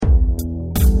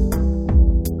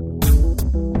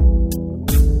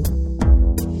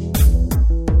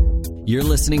You're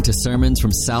listening to sermons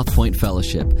from South Point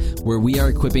Fellowship, where we are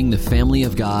equipping the family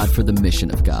of God for the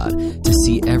mission of God, to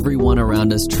see everyone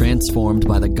around us transformed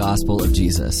by the gospel of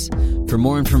Jesus. For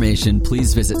more information,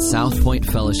 please visit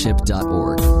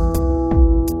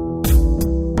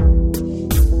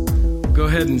southpointfellowship.org. Go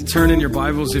ahead and turn in your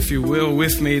Bibles, if you will,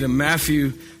 with me to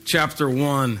Matthew chapter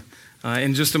 1.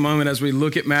 In just a moment, as we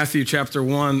look at Matthew chapter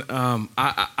 1,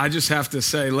 I just have to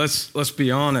say, let's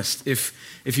be honest.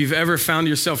 If you've ever found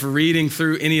yourself reading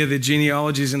through any of the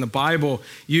genealogies in the Bible,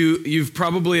 you've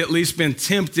probably at least been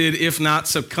tempted, if not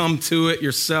succumbed to it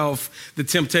yourself, the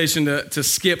temptation to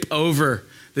skip over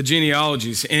the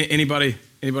genealogies. Anybody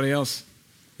else?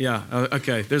 Yeah,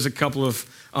 okay. There's a couple of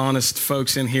honest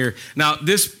folks in here. Now,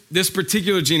 this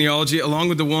particular genealogy, along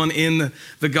with the one in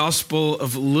the Gospel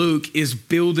of Luke, is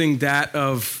building that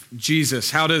of Jesus.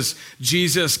 How does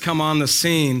Jesus come on the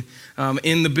scene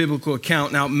in the biblical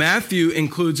account? Now, Matthew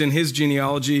includes in his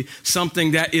genealogy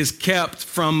something that is kept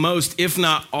from most, if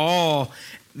not all,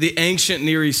 the ancient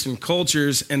Near Eastern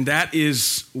cultures, and that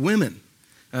is women.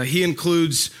 He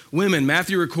includes women.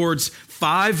 Matthew records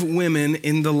 5 women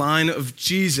in the line of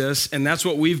Jesus, and that's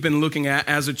what we've been looking at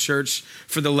as a church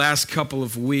for the last couple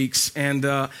of weeks. And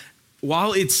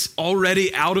while it's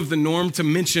already out of the norm to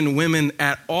mention women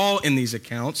at all in these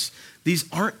accounts, these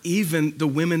aren't even the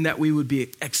women that we would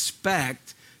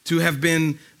expect to have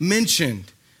been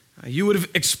mentioned. You would have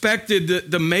expected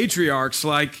the matriarchs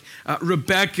like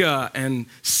Rebecca and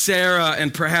Sarah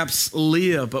and perhaps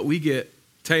Leah, but we get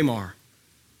Tamar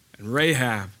and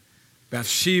Rahab,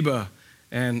 Bathsheba,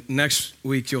 and next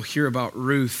week you'll hear about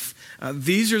Ruth.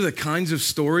 These are the kinds of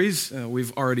stories,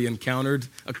 we've already encountered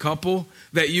a couple,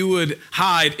 that you would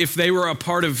hide if they were a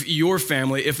part of your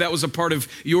family, if that was a part of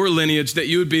your lineage, that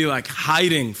you would be like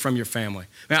hiding from your family.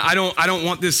 Now, I don't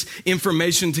want this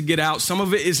information to get out. Some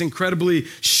of it is incredibly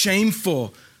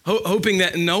shameful, hoping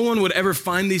that no one would ever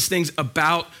find these things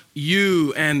about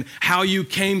you and how you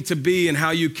came to be and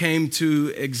how you came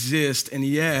to exist. And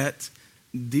yet,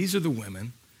 these are the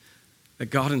women that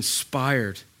God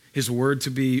inspired his word to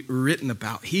be written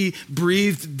about. He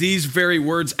breathed these very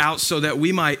words out so that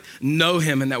we might know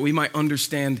him and that we might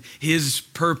understand his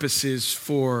purposes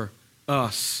for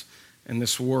us in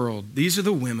this world. These are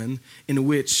the women in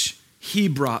which he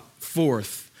brought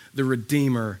forth the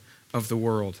Redeemer of the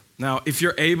world. Now, if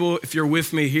you're able, if you're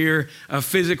with me here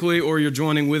physically or you're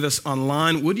joining with us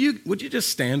online, would you just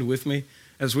stand with me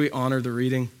as we honor the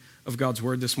reading of God's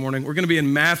word this morning? We're going to be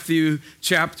in Matthew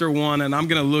chapter 1, and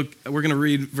we're going to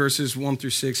read verses 1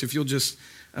 through 6. If you'll just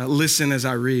listen as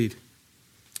I read.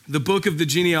 The book of the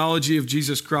genealogy of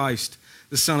Jesus Christ,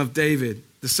 the son of David,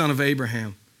 the son of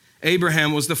Abraham.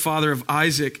 Abraham was the father of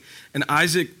Isaac, and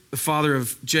Isaac the father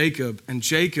of Jacob, and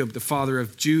Jacob the father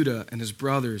of Judah and his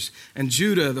brothers, and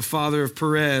Judah the father of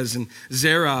Perez and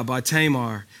Zerah by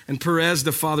Tamar, and Perez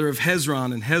the father of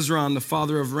Hezron, and Hezron the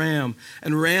father of Ram,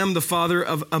 and Ram the father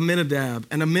of Amminadab,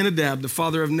 and Amminadab the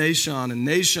father of Nahshon, and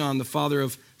Nahshon the father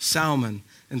of Salmon,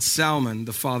 and Salmon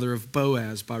the father of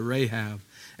Boaz by Rahab,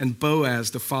 and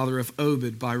Boaz the father of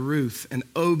Obed by Ruth, and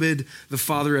Obed the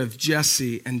father of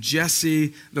Jesse, and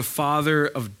Jesse the father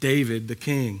of David the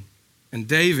king. And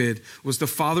David was the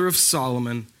father of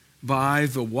Solomon by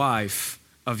the wife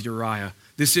of Uriah.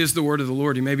 This is the word of the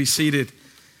Lord. You may be seated.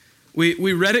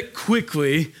 We read it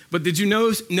quickly, but did you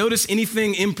notice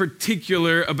anything in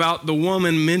particular about the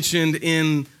woman mentioned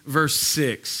in verse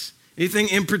 6? Anything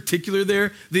in particular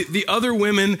there? The other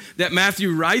women that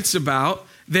Matthew writes about,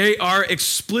 they are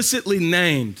explicitly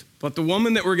named. But the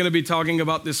woman that we're going to be talking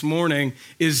about this morning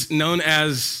is known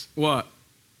as what?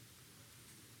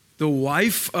 The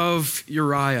wife of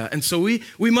Uriah. And so we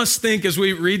must think as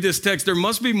we read this text, there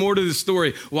must be more to the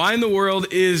story. Why in the world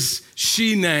is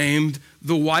she named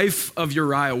the wife of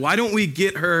Uriah? Why don't we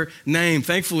get her name?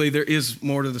 Thankfully, there is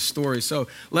more to the story. So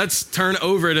let's turn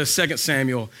over to 2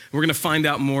 Samuel. We're going to find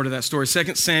out more to that story.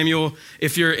 2 Samuel,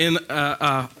 if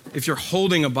you're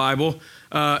holding a Bible,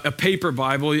 a paper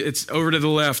Bible, it's over to the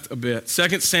left a bit.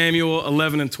 2 Samuel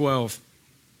 11 and 12.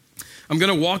 I'm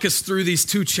going to walk us through these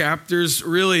 2 chapters.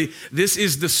 Really, this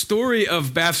is the story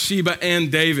of Bathsheba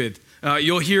and David.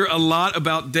 You'll hear a lot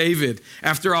about David.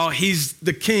 After all, he's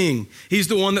the king. He's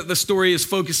the one that the story is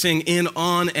focusing in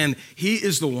on, and he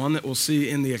is the one that we'll see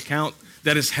in the account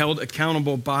that is held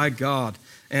accountable by God.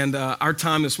 And our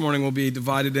time this morning will be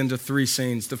divided into 3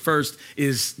 scenes. The first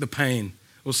is the pain.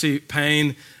 We'll see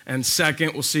pain, and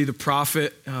second, we'll see the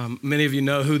prophet. Many of you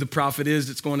know who the prophet is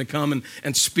that's going to come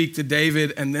and speak to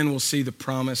David, and then we'll see the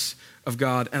promise of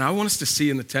God. And I want us to see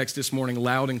in the text this morning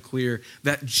loud and clear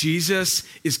that Jesus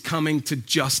is coming to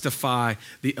justify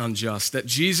the unjust, that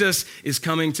Jesus is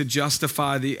coming to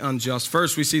justify the unjust.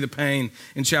 First, we see the pain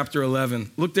in chapter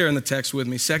 11. Look there in the text with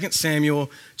me, 2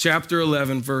 Samuel chapter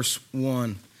 11, verse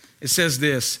 1. It says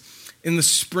this, in the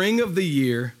spring of the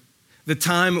year, the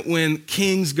time when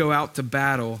kings go out to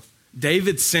battle,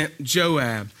 David sent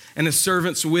Joab and his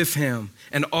servants with him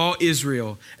and all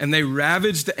Israel, and they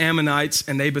ravaged the Ammonites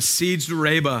and they besieged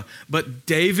Rabbah, but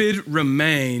David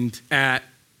remained at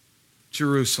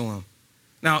Jerusalem.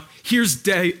 Now, here's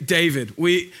David.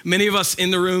 Many of us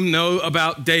in the room know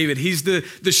about David. He's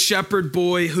the shepherd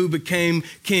boy who became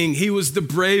king. He was the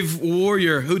brave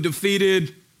warrior who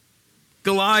defeated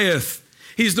Goliath.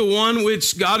 He's the one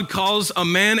which God calls a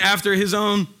man after his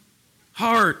own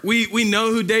heart. We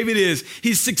know who David is.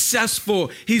 He's successful.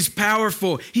 He's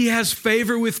powerful. He has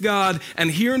favor with God.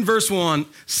 And here in verse 1,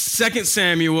 2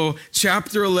 Samuel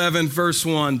chapter 11, verse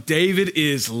 1, David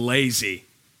is lazy.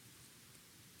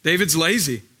 David's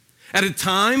lazy. At a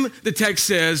time, the text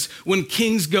says, when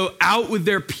kings go out with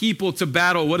their people to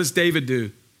battle, what does David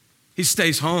do? He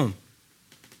stays home.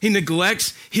 He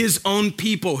neglects his own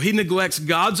people. He neglects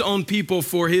God's own people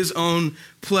for his own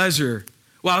pleasure.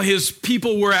 While his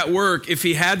people were at work, if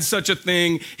he had such a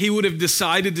thing, he would have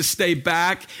decided to stay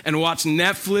back and watch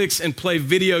Netflix and play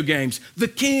video games. The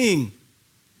king,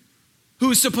 who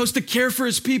is supposed to care for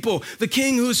his people, the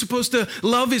king who is supposed to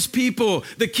love his people,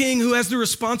 the king who has the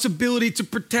responsibility to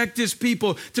protect his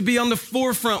people, to be on the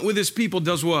forefront with his people,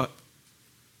 does what?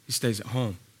 He stays at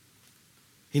home.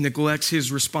 He neglects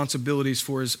his responsibilities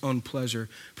for his own pleasure.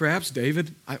 Perhaps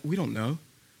David, we don't know.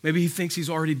 Maybe he thinks he's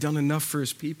already done enough for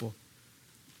his people,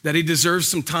 that he deserves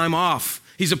some time off.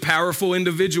 He's a powerful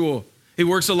individual. He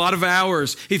works a lot of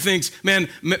hours. He thinks, man,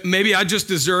 maybe I just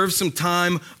deserve some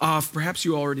time off. Perhaps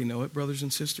you already know it, brothers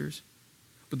and sisters.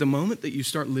 But the moment that you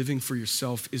start living for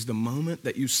yourself is the moment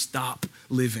that you stop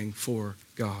living for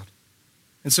God.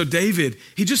 And so David,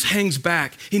 he just hangs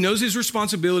back. He knows his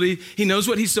responsibility. He knows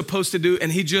what he's supposed to do,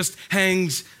 and he just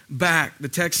hangs back. The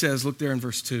text says, look there in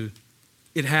verse 2,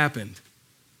 it happened.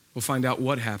 We'll find out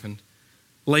what happened.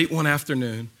 Late one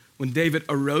afternoon, when David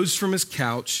arose from his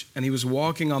couch and he was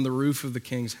walking on the roof of the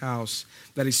king's house,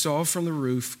 that he saw from the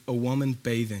roof a woman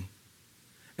bathing.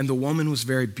 And the woman was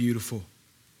very beautiful.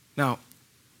 Now,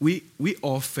 we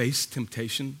all face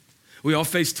temptation. We all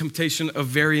face temptation of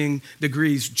varying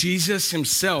degrees. Jesus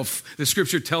himself, the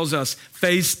scripture tells us,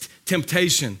 faced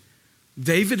temptation.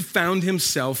 David found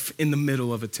himself in the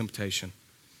middle of a temptation.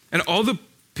 And all the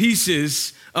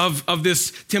pieces of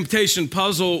this temptation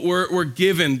puzzle were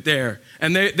given there.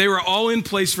 And they were all in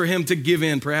place for him to give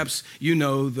in. Perhaps you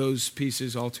know those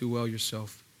pieces all too well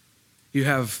yourself. You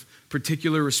have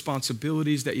particular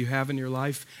responsibilities that you have in your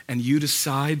life, and you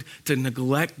decide to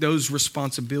neglect those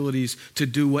responsibilities to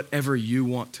do whatever you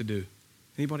want to do.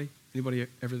 Anybody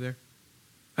ever there?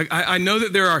 I know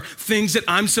that there are things that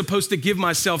I'm supposed to give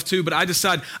myself to, but I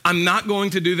decide I'm not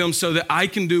going to do them so that I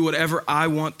can do whatever I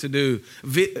want to do.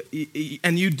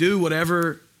 And you do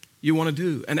whatever you want to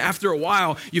do. And after a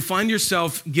while, you find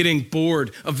yourself getting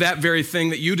bored of that very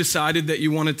thing that you decided that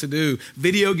you wanted to do.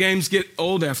 Video games get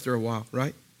old after a while,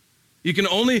 right? You can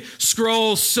only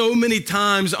scroll so many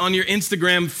times on your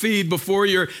Instagram feed before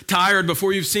you're tired,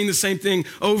 before you've seen the same thing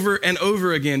over and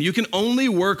over again. You can only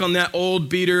work on that old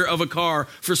beater of a car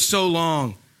for so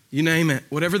long. You name it,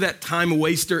 whatever that time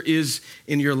waster is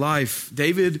in your life.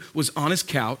 David was on his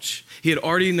couch. He had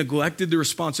already neglected the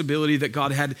responsibility that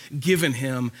God had given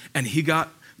him, and he got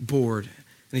bored.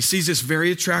 And he sees this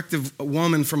very attractive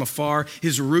woman from afar.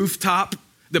 His rooftop,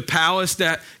 the palace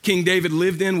that King David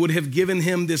lived in, would have given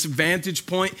him this vantage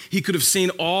point. He could have seen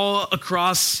all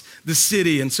across the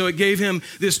city. And so it gave him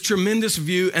this tremendous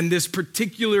view, and this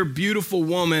particular beautiful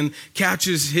woman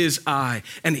catches his eye.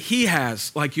 And he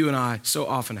has, like you and I so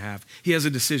often have, he has a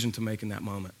decision to make in that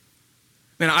moment.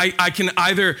 And I can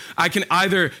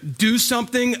either do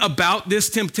something about this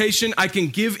temptation, I can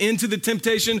give in to the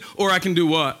temptation, or I can do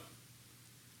what?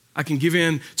 I can give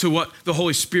in to what the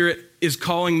Holy Spirit is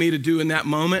calling me to do in that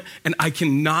moment, and I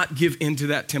cannot give in to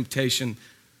that temptation.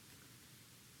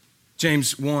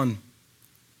 James 1,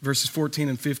 verses 14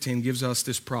 and 15 gives us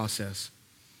this process.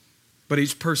 But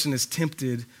each person is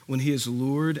tempted when he is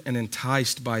lured and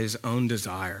enticed by his own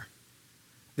desire.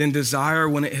 Then desire,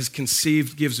 when it has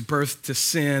conceived, gives birth to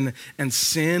sin, and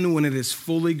sin, when it is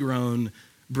fully grown,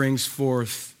 brings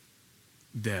forth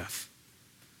death.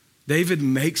 David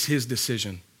makes his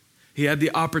decision. He had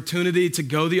the opportunity to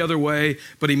go the other way,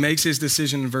 but he makes his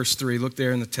decision in verse 3. Look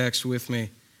there in the text with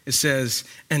me. It says,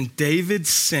 and David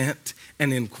sent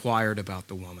and inquired about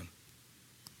the woman.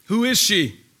 Who is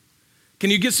she? Can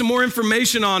you get some more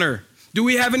information on her? Do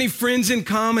we have any friends in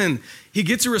common? He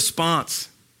gets a response.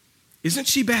 Isn't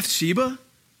she Bathsheba,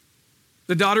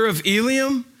 the daughter of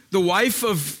Eliam, the wife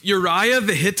of Uriah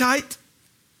the Hittite?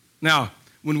 Now,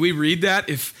 when we read that,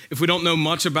 if we don't know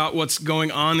much about what's going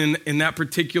on in that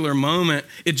particular moment,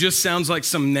 it just sounds like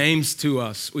some names to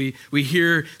us. We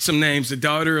hear some names, the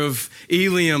daughter of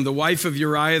Eliam, the wife of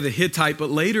Uriah the Hittite.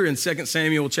 But later in 2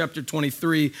 Samuel chapter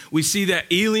 23, we see that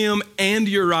Eliam and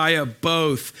Uriah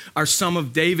both are some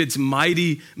of David's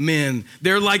mighty men.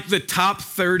 They're like the top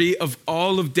 30 of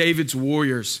all of David's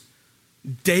warriors.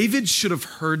 David should have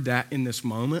heard that in this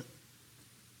moment.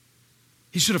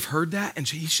 He should have heard that and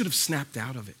he should have snapped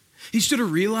out of it. He should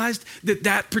have realized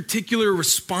that particular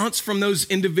response from those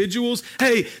individuals,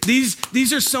 hey,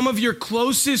 these are some of your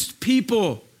closest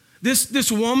people.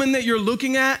 This woman that you're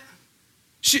looking at,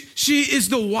 she is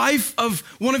the wife of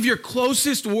one of your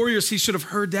closest warriors. He should have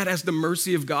heard that as the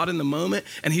mercy of God in the moment,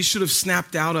 and he should have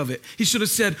snapped out of it. He should have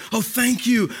said, oh, thank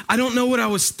you. I don't know what I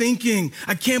was thinking.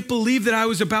 I can't believe that I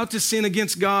was about to sin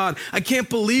against God. I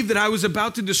can't believe that I was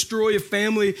about to destroy a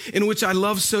family in which I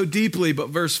love so deeply. But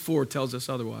verse 4 tells us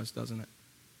otherwise, doesn't it?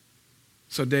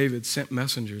 So David sent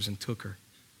messengers and took her.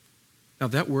 Now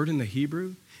that word in the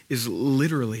Hebrew is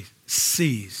literally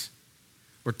seize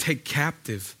or take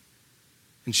captive.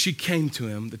 And she came to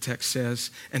him, the text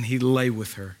says, and he lay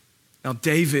with her. Now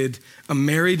David, a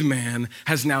married man,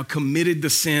 has now committed the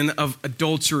sin of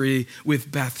adultery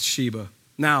with Bathsheba.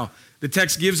 Now, the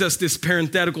text gives us this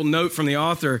parenthetical note from the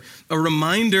author, a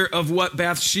reminder of what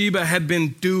Bathsheba had been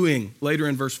doing later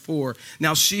in verse 4.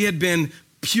 Now she had been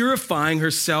purifying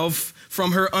herself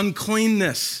from her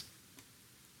uncleanness.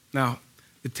 Now,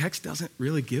 the text doesn't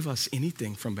really give us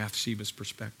anything from Bathsheba's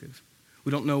perspective.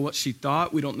 We don't know what she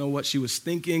thought. We don't know what she was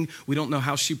thinking. We don't know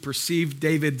how she perceived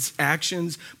David's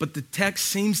actions. But the text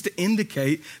seems to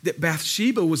indicate that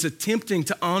Bathsheba was attempting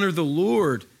to honor the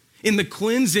Lord in the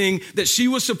cleansing that she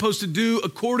was supposed to do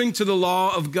according to the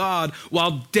law of God,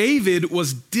 while David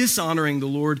was dishonoring the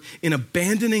Lord in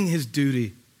abandoning his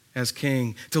duty as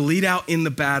king to lead out in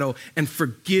the battle and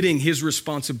forgetting his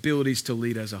responsibilities to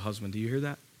lead as a husband. Do you hear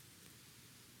that?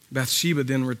 Bathsheba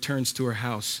then returns to her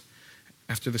house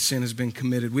after the sin has been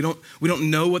committed. We don't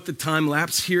know what the time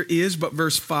lapse here is, but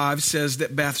verse 5 says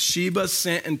that Bathsheba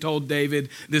sent and told David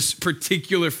this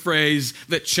particular phrase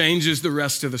that changes the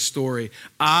rest of the story.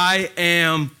 I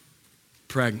am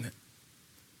pregnant.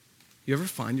 You ever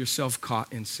find yourself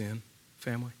caught in sin,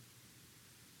 family?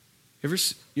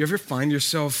 You ever find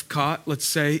yourself caught, let's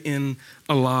say, in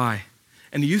a lie,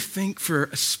 and you think for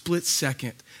a split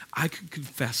second, I could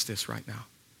confess this right now.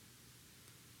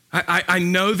 I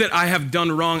know that I have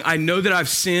done wrong. I know that I've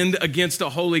sinned against a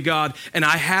holy God, and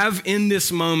I have in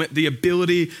this moment the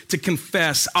ability to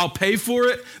confess. I'll pay for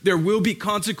it. There will be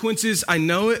consequences. I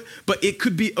know it, but it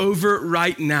could be over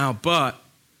right now. But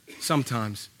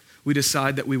sometimes we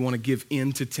decide that we want to give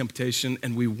in to temptation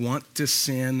and we want to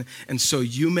sin. And so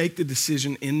you make the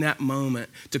decision in that moment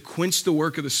to quench the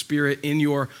work of the Spirit in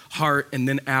your heart. And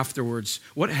then afterwards,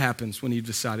 what happens when you've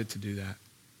decided to do that?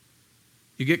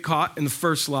 You get caught in the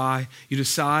first lie. You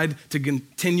decide to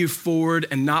continue forward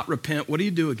and not repent. What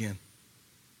do again?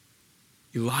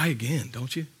 You lie again,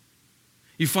 don't you?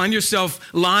 You find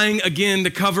yourself lying again to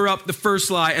cover up the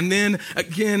first lie. And then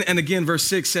again and again, verse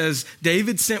 6 says,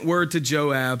 David sent word to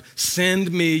Joab,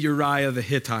 send me Uriah the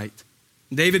Hittite.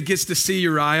 David gets to see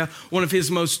Uriah, one of his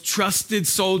most trusted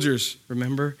soldiers,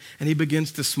 remember? And he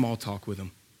begins to small talk with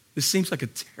him. This seems like a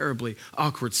terribly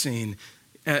awkward scene.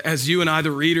 As you and I, the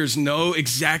readers, know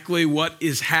exactly what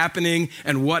is happening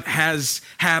and what has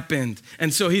happened.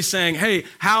 And so he's saying, hey,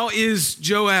 how is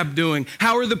Joab doing?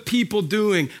 How are the people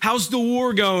doing? How's the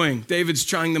war going? David's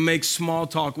trying to make small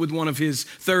talk with one of his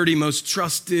 30 most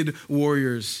trusted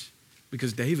warriors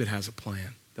because David has a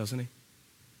plan, doesn't he?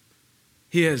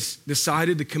 He has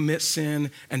decided to commit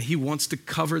sin and he wants to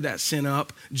cover that sin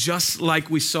up, just like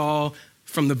we saw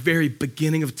from the very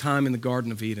beginning of time in the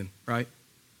Garden of Eden, right?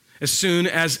 As soon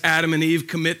as Adam and Eve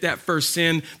commit that first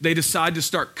sin, they decide to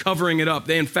start covering it up.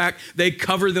 They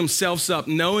cover themselves up,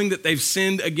 knowing that they've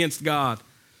sinned against God.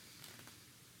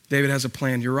 David has a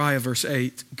plan. Uriah, verse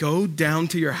 8, go down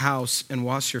to your house and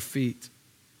wash your feet.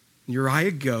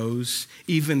 Uriah goes,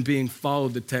 even being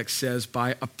followed, the text says,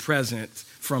 by a present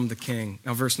from the king.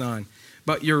 Now, verse 9.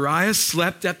 But Uriah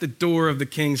slept at the door of the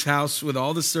king's house with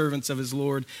all the servants of his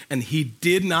Lord, and he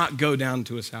did not go down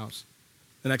to his house.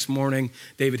 The next morning,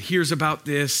 David hears about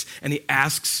this, and he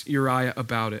asks Uriah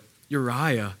about it.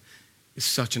 Uriah is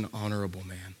such an honorable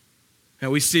man.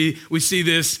 And we see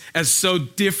this as so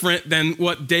different than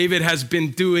what David has been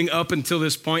doing up until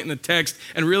this point in the text.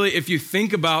 And really, if you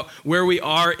think about where we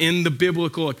are in the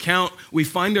biblical account, we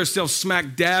find ourselves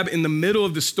smack dab in the middle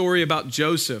of the story about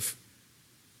Joseph.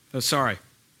 Oh, sorry,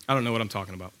 I don't know what I'm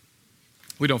talking about.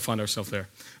 We don't find ourselves there.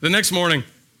 The next morning,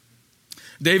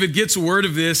 David gets word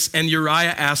of this, and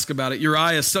Uriah asks about it.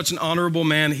 Uriah is such an honorable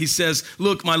man. He says,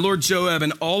 look, my lord Joab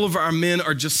and all of our men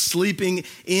are just sleeping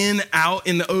out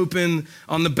in the open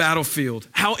on the battlefield.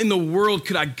 How in the world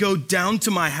could I go down to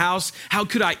my house? How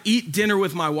could I eat dinner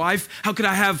with my wife? How could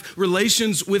I have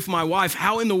relations with my wife?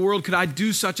 How in the world could I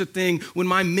do such a thing when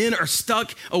my men are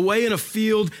stuck away in a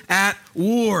field at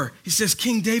war? He says,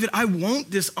 King David, I won't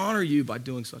dishonor you by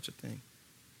doing such a thing.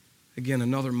 Again,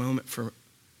 another moment for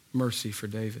mercy for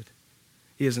David.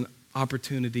 He has an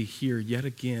opportunity here yet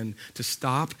again to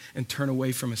stop and turn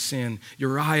away from a sin.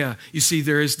 Uriah, you see,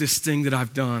 there is this thing that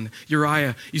I've done.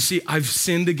 Uriah, you see, I've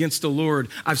sinned against the Lord.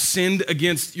 I've sinned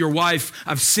against your wife.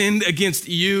 I've sinned against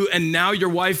you, and now your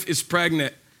wife is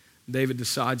pregnant. David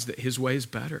decides that his way is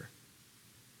better.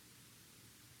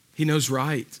 He knows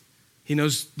right. He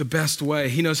knows the best way.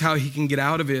 He knows how he can get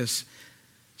out of this.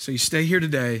 So you stay here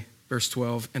today, verse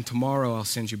 12, and tomorrow I'll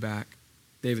send you back,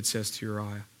 David says to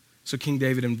Uriah. So King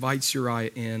David invites Uriah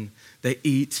in. They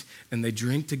eat and they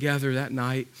drink together that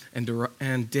night,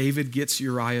 and David gets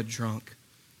Uriah drunk.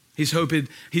 He's hoping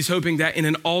that in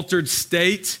an altered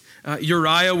state,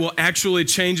 Uriah will actually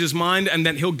change his mind and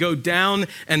that he'll go down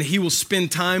and he will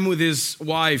spend time with his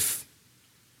wife.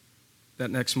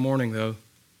 That next morning, though,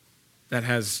 that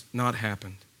has not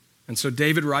happened. And so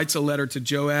David writes a letter to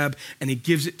Joab and he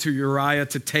gives it to Uriah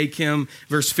to take him.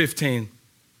 Verse 15.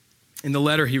 In the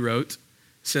letter he wrote,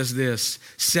 says this,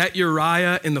 set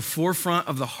Uriah in the forefront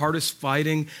of the hardest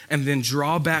fighting and then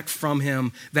draw back from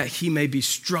him that he may be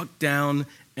struck down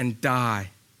and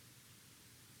die.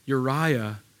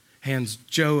 Uriah hands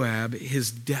Joab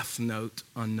his death note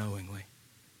unknowingly.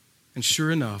 And sure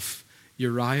enough,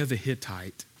 Uriah the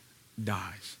Hittite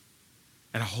dies,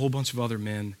 and a whole bunch of other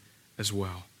men as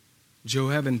well.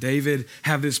 Joab and David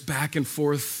have this back and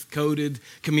forth coded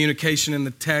communication in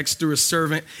the text through a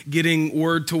servant getting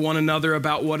word to one another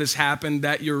about what has happened,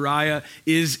 that Uriah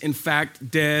is in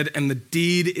fact dead and the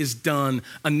deed is done.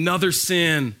 Another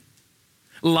sin,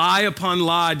 lie upon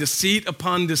lie, deceit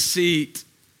upon deceit,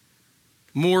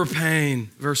 more pain.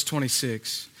 Verse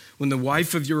 26, when the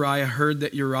wife of Uriah heard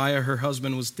that Uriah, her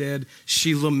husband, was dead,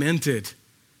 she lamented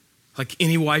like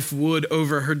any wife would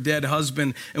over her dead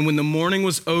husband. And when the mourning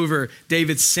was over,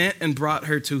 David sent and brought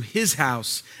her to his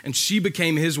house, and she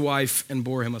became his wife and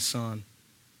bore him a son.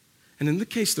 And in the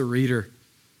case the reader,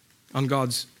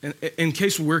 in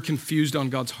case we're confused on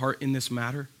God's heart in this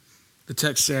matter, the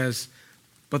text says,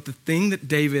 but the thing that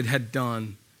David had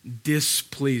done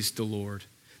displeased the Lord.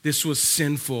 This was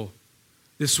sinful.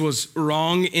 This was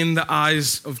wrong in the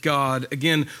eyes of God.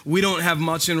 Again, we don't have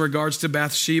much in regards to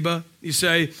Bathsheba. You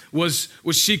say, was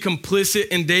she complicit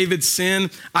in David's sin?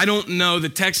 I don't know. The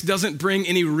text doesn't bring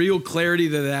any real clarity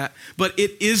to that. But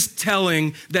it is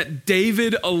telling that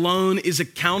David alone is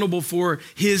accountable for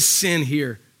his sin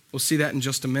here. We'll see that in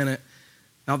just a minute.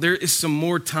 Now, there is some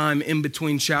more time in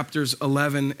between chapters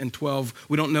 11 and 12.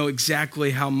 We don't know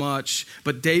exactly how much,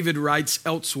 but David writes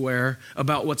elsewhere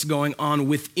about what's going on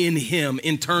within him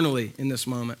internally in this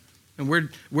moment. And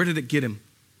where did it get him?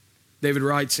 David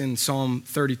writes in Psalm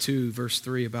 32, verse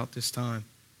 3 about this time.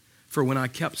 For when I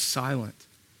kept silent,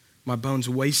 my bones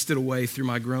wasted away through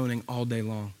my groaning all day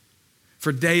long.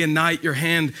 For day and night your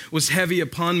hand was heavy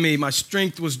upon me. My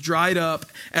strength was dried up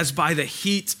as by the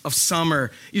heat of summer.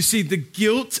 You see, the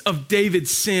guilt of David's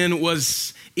sin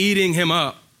was eating him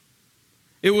up.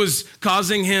 It was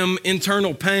causing him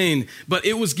internal pain, but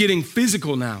it was getting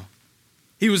physical now.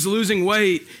 He was losing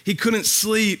weight. He couldn't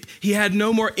sleep. He had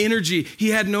no more energy. He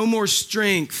had no more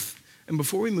strength. And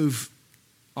before we move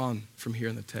on from here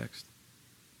in the text,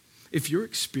 if you're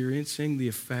experiencing the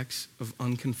effects of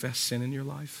unconfessed sin in your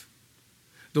life,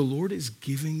 the Lord is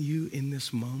giving you in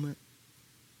this moment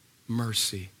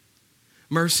mercy.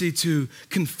 Mercy to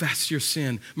confess your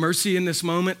sin. Mercy in this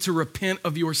moment to repent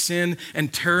of your sin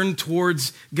and turn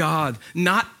towards God.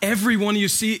 Not everyone you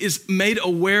see is made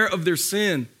aware of their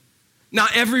sin.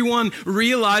 Not everyone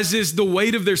realizes the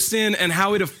weight of their sin and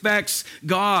how it affects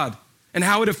God and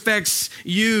how it affects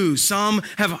you. Some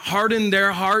have hardened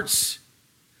their hearts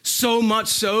so much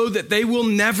so that they will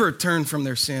never turn from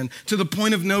their sin to the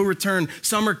point of no return.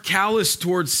 Some are callous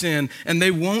towards sin and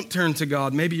they won't turn to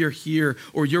God. Maybe you're here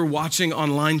or you're watching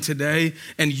online today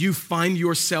and you find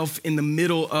yourself in the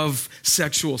middle of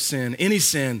sexual sin, any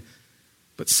sin,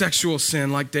 but sexual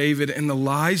sin like David, and the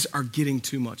lies are getting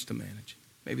too much to manage.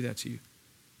 Maybe that's you.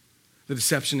 The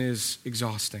deception is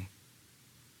exhausting.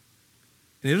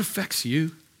 And it affects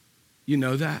you. You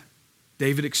know that.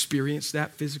 David experienced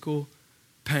that physical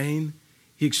pain.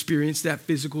 He experienced that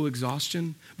physical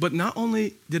exhaustion. But not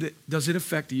only does it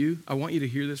affect you, I want you to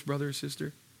hear this, brother or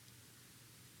sister.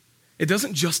 It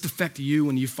doesn't just affect you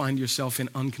when you find yourself in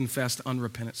unconfessed,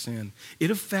 unrepentant sin.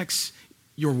 It affects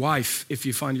your wife if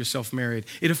you find yourself married.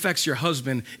 It affects your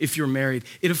husband if you're married.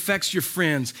 It affects your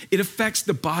friends. It affects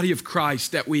the body of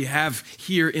Christ that we have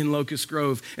here in Locust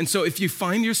Grove. And so if you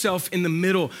find yourself in the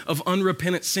middle of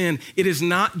unrepentant sin, it is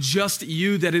not just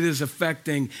you that it is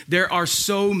affecting. There are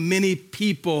so many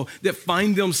people that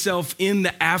find themselves in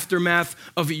the aftermath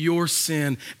of your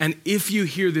sin. And if you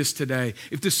hear this today,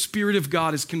 if the Spirit of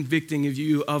God is convicting of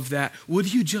you of that,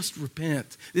 would you just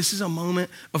repent? This is a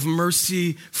moment of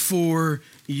mercy for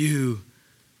you.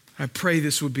 I pray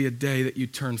this would be a day that you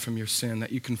turn from your sin,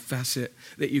 that you confess it,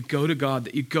 that you go to God,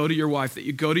 that you go to your wife, that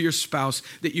you go to your spouse,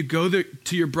 that you go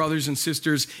to your brothers and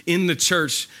sisters in the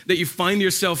church, that you find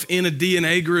yourself in a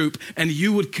DNA group and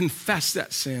you would confess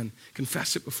that sin,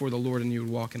 confess it before the Lord, and you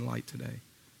would walk in light today.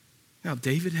 Now,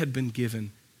 David had been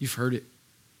given, you've heard it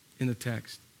in the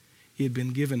text, he had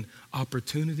been given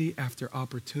opportunity after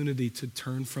opportunity to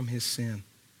turn from his sin,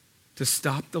 to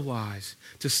stop the lies,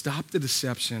 to stop the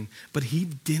deception, but he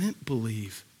didn't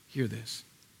believe. Hear this,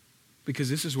 because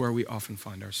this is where we often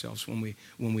find ourselves when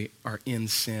we are in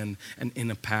sin and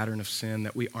in a pattern of sin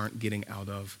that we aren't getting out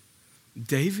of.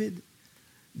 David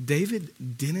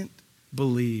didn't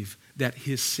believe that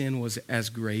his sin was as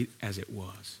great as it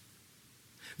was,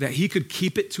 that he could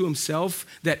keep it to himself,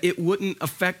 that it wouldn't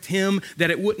affect him,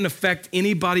 that it wouldn't affect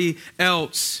anybody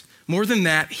else. More than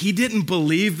that, he didn't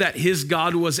believe that his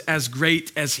God was as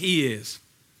great as he is,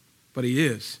 but he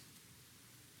is,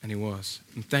 and he was.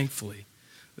 And thankfully,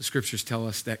 the scriptures tell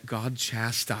us that God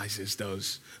chastises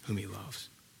those whom he loves.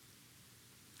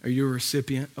 Are you a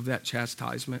recipient of that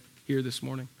chastisement here this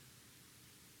morning?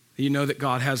 You know that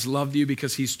God has loved you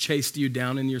because he's chased you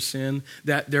down in your sin,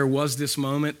 that there was this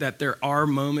moment, that there are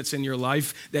moments in your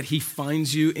life that he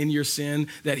finds you in your sin,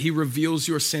 that he reveals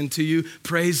your sin to you.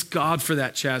 Praise God for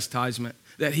that chastisement,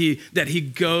 that he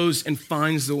goes and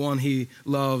finds the one he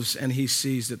loves and he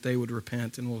sees that they would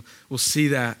repent. And we'll see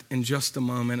that in just a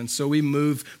moment. And so we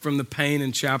move from the pain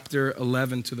in chapter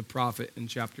 11 to the prophet in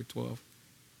chapter 12.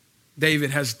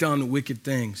 David has done wicked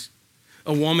things.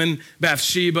 A woman,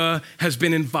 Bathsheba, has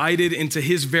been invited into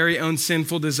his very own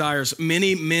sinful desires.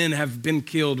 Many men have been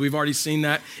killed. We've already seen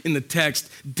that in the text.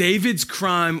 David's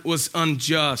crime was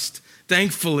unjust.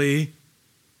 Thankfully,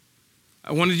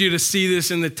 I wanted you to see this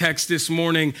in the text this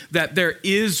morning, that there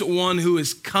is one who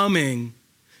is coming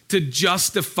to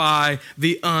justify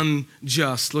the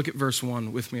unjust. Look at verse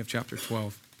 1 with me of chapter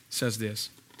 12. It says this,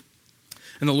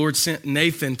 "And the Lord sent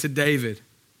Nathan to David.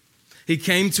 He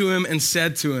came to him and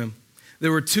said to him,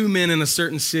 there were two men in a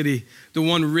certain city, the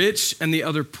one rich and the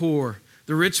other poor.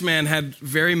 The rich man had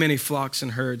very many flocks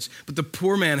and herds, but the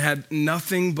poor man had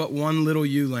nothing but one little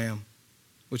ewe lamb,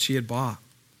 which he had bought.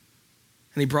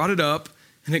 And he brought it up,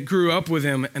 and it grew up with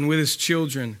him and with his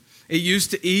children. It used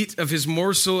to eat of his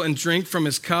morsel and drink from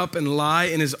his cup and lie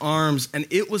in his arms, and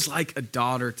it was like a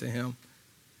daughter to him.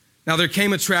 Now there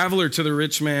came a traveler to the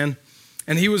rich man,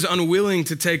 and he was unwilling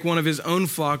to take one of his own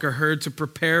flock or herd to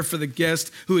prepare for the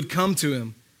guest who had come to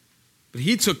him. But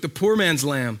he took the poor man's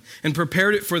lamb and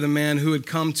prepared it for the man who had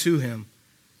come to him.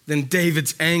 Then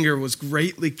David's anger was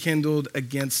greatly kindled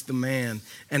against the man,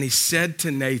 and he said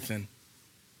to Nathan,"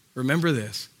 remember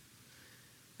this,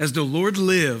 "as the Lord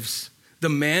lives, the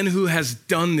man who has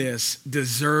done this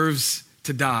deserves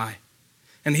to die.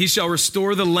 And he shall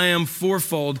restore the lamb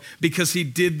fourfold because he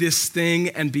did this thing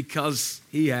and because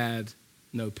he had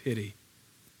no pity."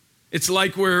 It's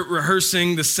like we're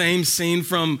rehearsing the same scene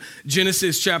from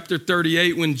Genesis chapter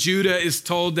 38 when Judah is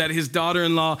told that his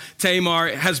daughter-in-law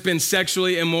Tamar has been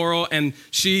sexually immoral and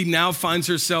she now finds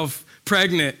herself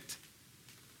pregnant.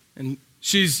 And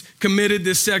she's committed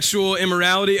this sexual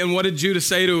immorality, and what did Judah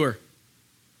say to her?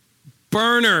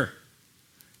 Burn her.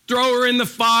 Throw her in the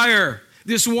fire.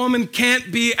 This woman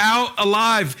can't be out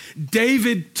alive.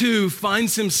 David, too,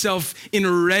 finds himself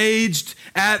enraged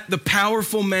at the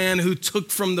powerful man who took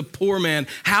from the poor man.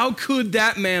 How could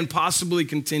that man possibly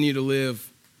continue to live?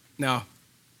 Now,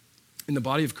 in the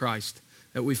body of Christ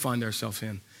that we find ourselves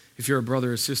in, if you're a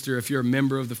brother or sister, if you're a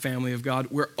member of the family of God,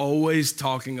 we're always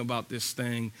talking about this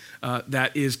thing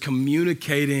that is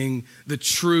communicating the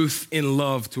truth in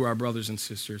love to our brothers and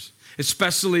sisters,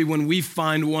 especially when we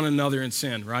find one another in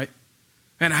sin, right?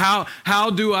 And how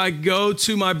do I go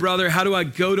to my brother? How do I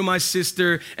go to my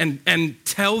sister and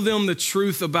tell them the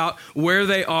truth about where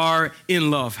they are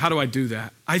in love? How do I do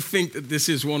that? I think that this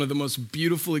is one of the most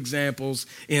beautiful examples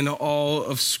in all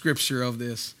of Scripture of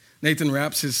this. Nathan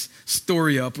wraps his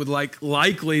story up with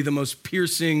likely the most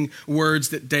piercing words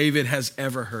that David has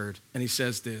ever heard. And he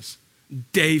says this,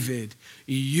 David,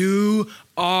 you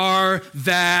are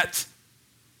that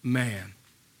man.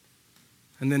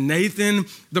 And then Nathan,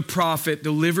 the prophet,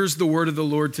 delivers the word of the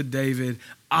Lord to David.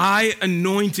 I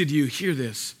anointed you. Hear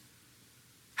this.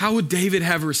 How would David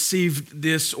have received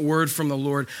this word from the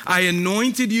Lord? I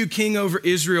anointed you king over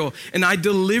Israel, and I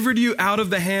delivered you out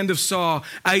of the hand of Saul.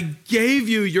 I gave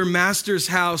you your master's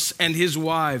house and his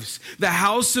wives, the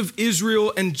house of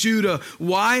Israel and Judah.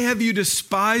 Why have you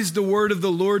despised the word of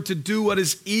the Lord to do what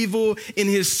is evil in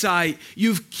his sight?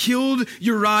 You've killed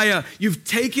Uriah. You've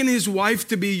taken his wife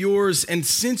to be yours, and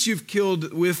since you've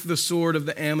killed with the sword of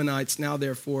the Ammonites, now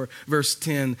therefore, verse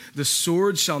 10, the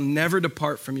sword shall never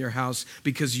depart from your house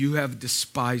because you have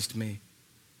despised me.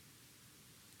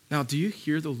 Now, do you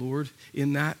hear the Lord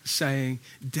in that saying,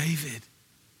 David,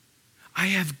 I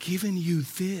have given you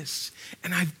this,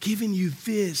 and I've given you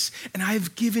this, and I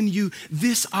have given you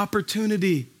this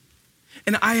opportunity,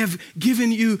 and I have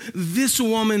given you this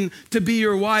woman to be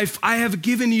your wife. I have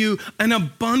given you an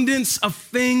abundance of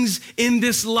things in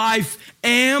this life.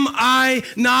 Am I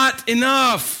not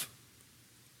enough?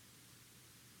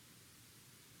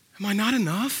 Am I not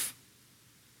enough?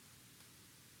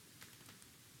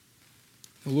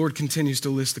 The Lord continues to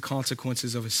list the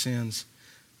consequences of his sins.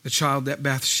 The child that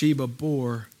Bathsheba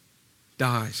bore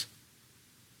dies.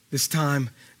 This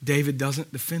time, David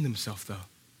doesn't defend himself, though.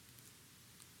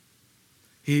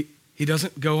 He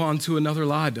doesn't go on to another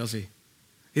lie, does he?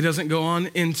 He doesn't go on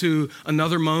into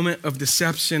another moment of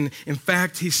deception. In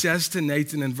fact, he says to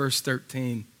Nathan in verse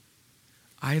 13,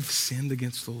 I have sinned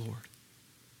against the Lord.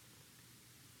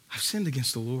 I've sinned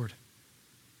against the Lord.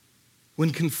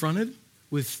 When confronted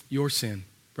with your sin,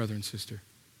 brother and sister,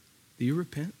 do you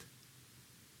repent?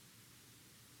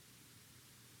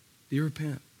 Do you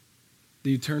repent? Do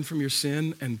you turn from your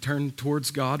sin and turn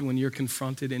towards God when you're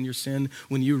confronted in your sin?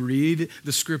 When you read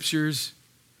the Scriptures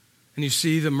and you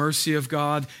see the mercy of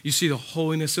God, you see the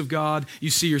holiness of God, you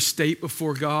see your state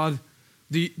before God,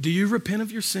 do you repent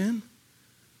of your sin?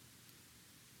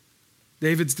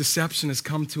 David's deception has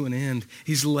come to an end.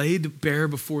 He's laid bare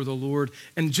before the Lord.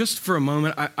 And just for a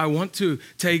moment, I want to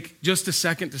take just a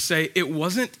second to say it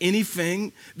wasn't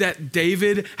anything that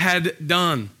David had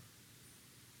done.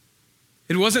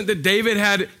 It wasn't that David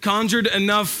had conjured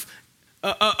enough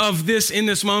of this in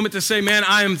this moment to say, man,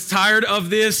 I am tired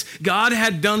of this. God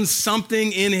had done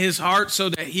something in his heart so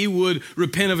that he would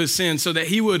repent of his sin, so that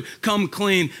he would come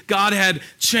clean. God had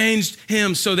changed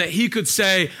him so that he could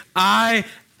say, I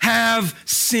have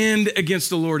sinned against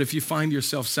the Lord. If you find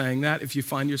yourself saying that, if you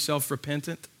find yourself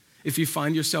repentant, if you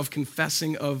find yourself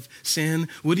confessing of sin,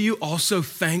 would you also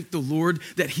thank the Lord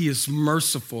that he is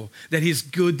merciful, that he is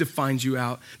good to find you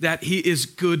out, that he is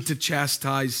good to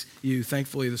chastise you?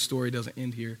 Thankfully, the story doesn't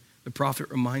end here. The prophet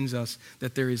reminds us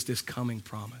that there is this coming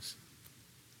promise.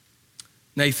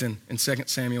 Nathan in 2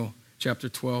 Samuel chapter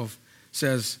 12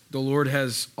 says, the Lord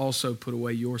has also put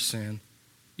away your sin.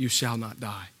 You shall not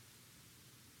die.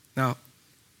 Now,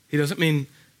 he doesn't mean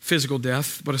physical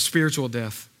death, but a spiritual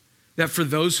death. That for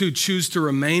those who choose to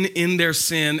remain in their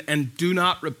sin and do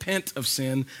not repent of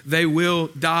sin, they will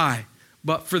die.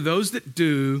 But for those that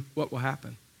do, what will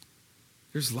happen?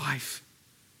 There's life.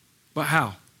 But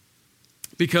how?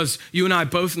 Because you and I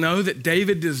both know that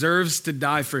David deserves to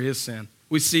die for his sin.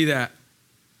 We see that.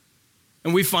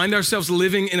 And we find ourselves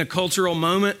living in a cultural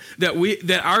moment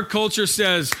that our culture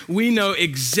says we know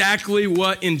exactly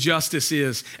what injustice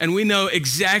is, and we know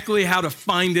exactly how to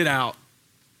find it out.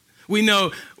 We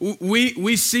know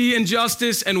we see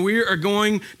injustice and we are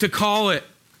going to call it.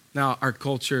 Now, our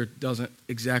culture doesn't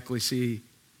exactly see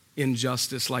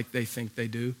injustice like they think they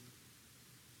do.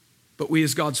 But we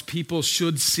as God's people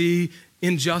should see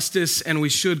injustice and we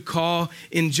should call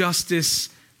injustice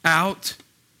out.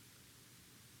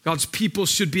 God's people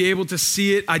should be able to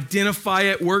see it, identify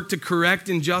it, work to correct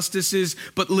injustices.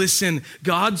 But listen,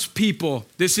 God's people,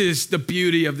 this is the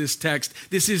beauty of this text.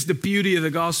 This is the beauty of the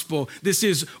gospel. This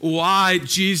is why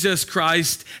Jesus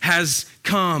Christ has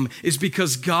come, is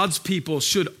because God's people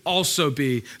should also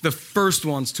be the first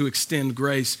ones to extend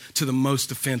grace to the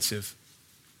most offensive,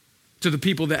 to the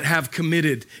people that have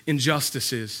committed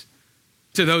injustices,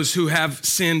 to those who have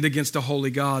sinned against a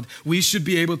holy God. We should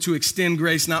be able to extend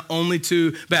grace not only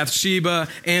to Bathsheba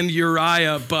and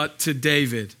Uriah, but to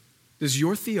David. Does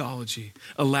your theology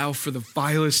allow for the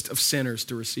vilest of sinners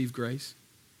to receive grace?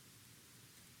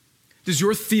 Does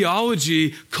your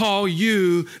theology call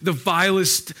you the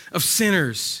vilest of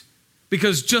sinners?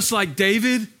 Because just like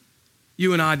David,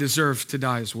 you and I deserve to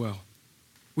die as well.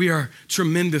 We are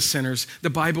tremendous sinners. The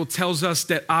Bible tells us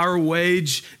that our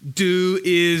wage due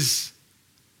is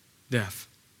death.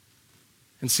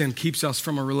 And sin keeps us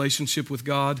from a relationship with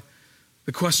God.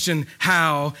 The question,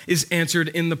 how, is answered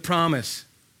in the promise.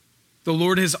 The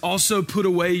Lord has also put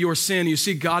away your sin. You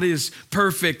see, God is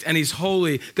perfect and he's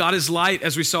holy. God is light,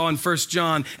 as we saw in 1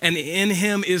 John, and in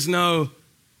him is no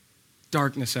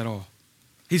darkness at all.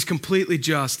 He's completely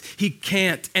just. He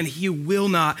can't and he will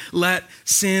not let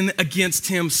sin against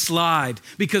him slide,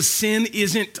 because sin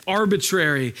isn't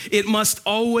arbitrary. It must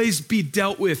always be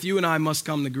dealt with. You and I must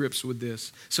come to grips with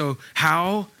this. So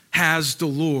how has the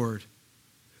Lord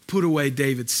put away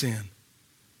David's sin?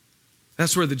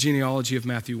 That's where the genealogy of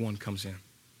Matthew 1 comes in.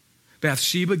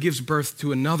 Bathsheba gives birth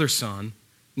to another son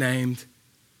named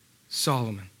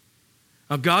Solomon.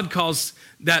 Now God calls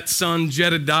that son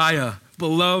Jedediah,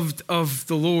 beloved of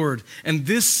the Lord. And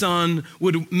this son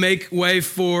would make way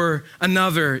for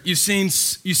another. You see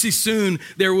soon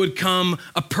there would come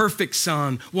a perfect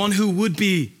son, one who would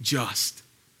be just,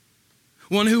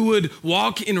 one who would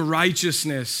walk in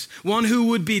righteousness, one who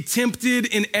would be tempted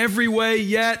in every way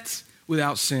yet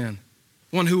without sin,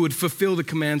 one who would fulfill the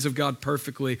commands of God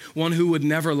perfectly, one who would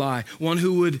never lie, one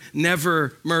who would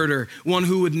never murder, one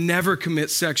who would never commit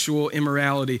sexual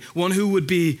immorality, one who would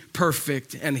be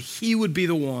perfect, and he would be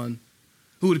the one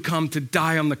who would come to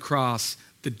die on the cross,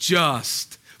 the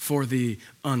just for the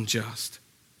unjust.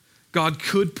 God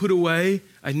could put away,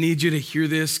 I need you to hear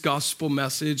this gospel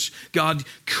message, God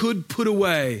could put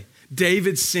away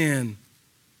David's sin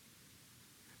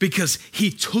because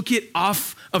he took it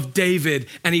off of David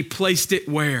and he placed it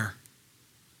where?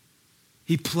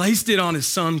 He placed it on his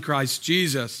son, Christ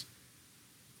Jesus.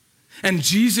 And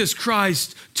Jesus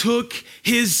Christ took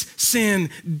his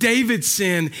sin, David's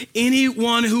sin,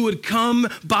 anyone who would come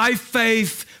by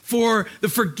faith for the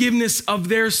forgiveness of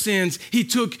their sins. He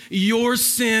took your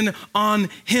sin on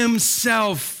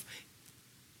himself.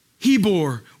 He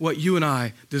bore what you and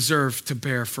I deserve to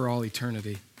bear for all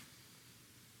eternity.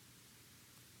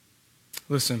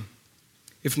 Listen,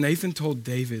 if Nathan told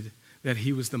David that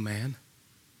he was the man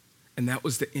and that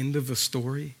was the end of the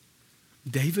story,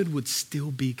 David would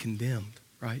still be condemned,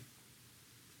 right?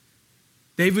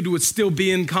 David would still be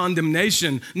in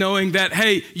condemnation, knowing that,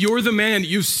 hey, you're the man,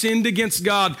 you sinned against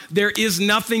God. There is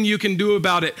nothing you can do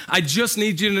about it. I just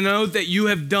need you to know that you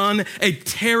have done a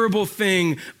terrible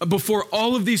thing before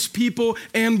all of these people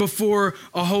and before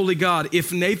a holy God.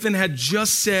 If Nathan had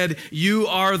just said, you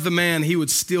are the man, he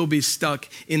would still be stuck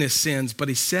in his sins. But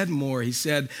he said more. He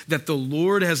said that the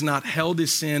Lord has not held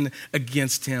his sin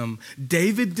against him.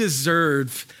 David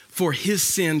deserved for his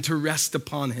sin to rest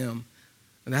upon him.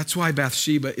 And that's why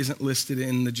Bathsheba isn't listed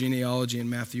in the genealogy in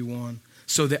Matthew 1,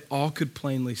 so that all could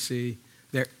plainly see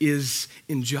there is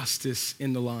injustice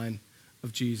in the line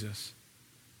of Jesus.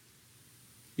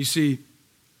 You see,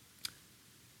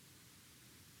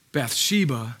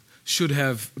 Bathsheba should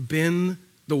have been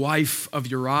the wife of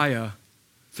Uriah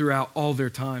throughout all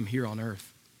their time here on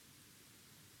earth.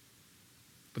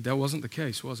 But that wasn't the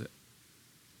case, was it?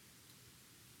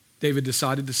 David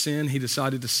decided to sin. He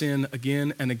decided to sin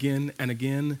again and again and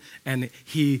again, and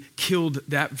he killed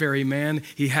that very man.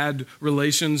 He had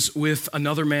relations with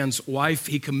another man's wife.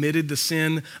 He committed the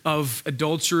sin of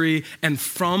adultery, and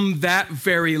from that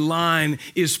very line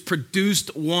is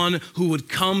produced one who would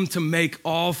come to make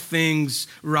all things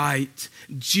right.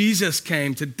 Jesus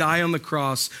came to die on the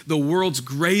cross, the world's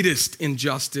greatest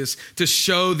injustice, to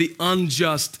show the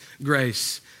unjust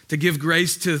grace, to give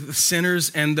grace to the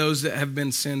sinners and those that have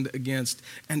been sinned against.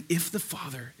 And if the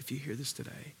Father, if you hear this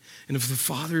today, and if the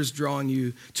Father is drawing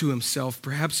you to himself,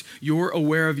 perhaps you're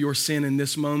aware of your sin in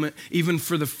this moment, even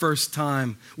for the first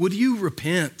time, would you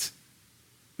repent?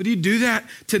 Would you do that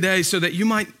today so that you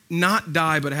might not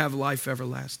die but have life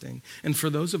everlasting? And for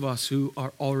those of us who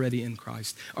are already in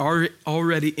Christ, are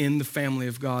already in the family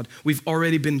of God, we've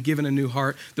already been given a new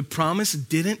heart. The promise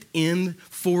didn't end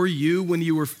for you when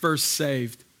you were first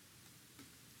saved.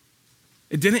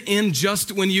 It didn't end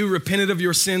just when you repented of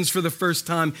your sins for the first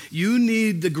time. You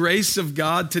need the grace of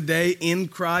God today in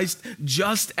Christ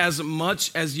just as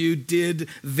much as you did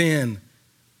then.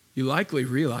 You likely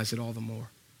realize it all the more.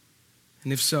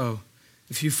 And if so,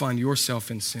 if you find yourself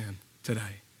in sin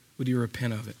today, would you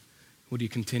repent of it? Would you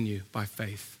continue by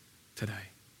faith today?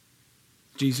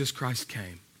 Jesus Christ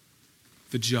came,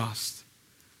 the just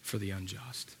for the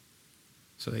unjust,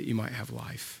 so that you might have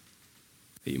life,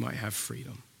 that you might have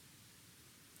freedom,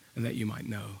 and that you might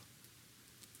know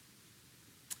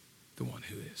the one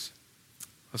who is.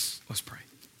 Let's pray.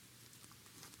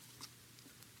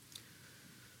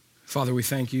 Father, we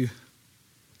thank you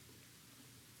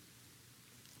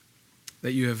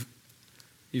that you've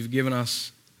given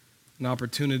us an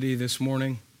opportunity this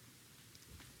morning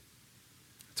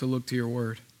to look to your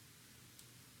word.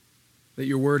 That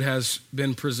your word has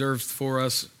been preserved for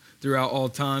us throughout all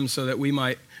time so that we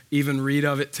might even read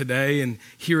of it today and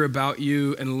hear about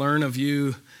you and learn of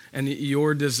you and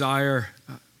your desire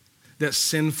that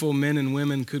sinful men and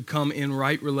women could come in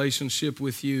right relationship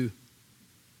with you.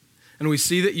 And we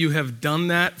see that you have done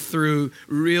that through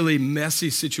really messy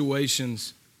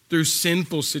situations, through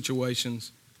sinful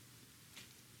situations.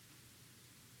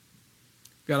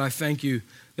 God, I thank you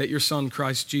that your Son,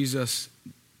 Christ Jesus,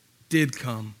 did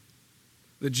come,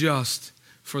 the just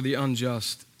for the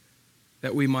unjust,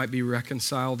 that we might be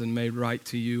reconciled and made right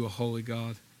to you, a holy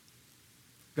God.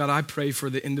 God, I pray for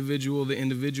the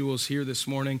individuals here this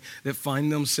morning that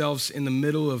find themselves in the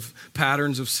middle of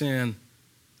patterns of sin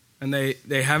and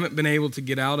they haven't been able to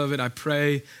get out of it. I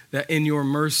pray that in your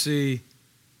mercy,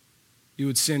 you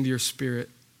would send your Spirit,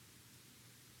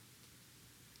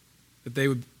 that they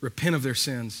would repent of their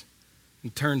sins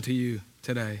and turn to you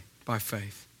today by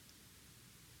faith.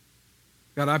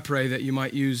 God, I pray that you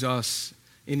might use us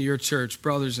in your church,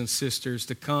 brothers and sisters,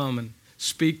 to come and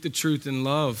speak the truth in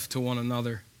love to one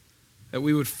another, that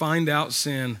we would find out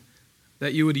sin,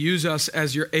 that you would use us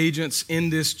as your agents in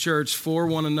this church for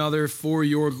one another, for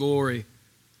your glory,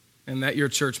 and that your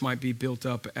church might be built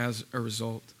up as a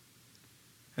result.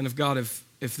 And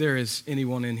if there is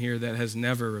anyone in here that has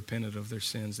never repented of their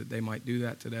sins, that they might do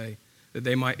that today, that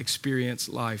they might experience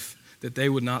life, that they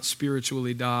would not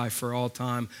spiritually die for all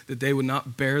time, that they would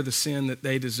not bear the sin that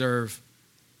they deserve.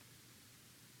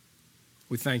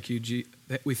 We thank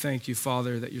you,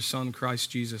 Father, that your Son,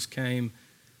 Christ Jesus, came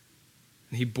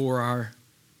and he bore our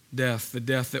death, the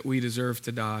death that we deserve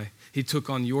to die. He took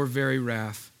on your very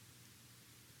wrath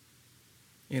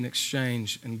in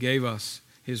exchange and gave us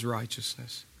his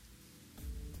righteousness.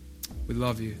 We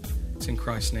love you. It's in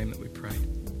Christ's name that we pray.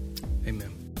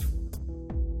 Amen.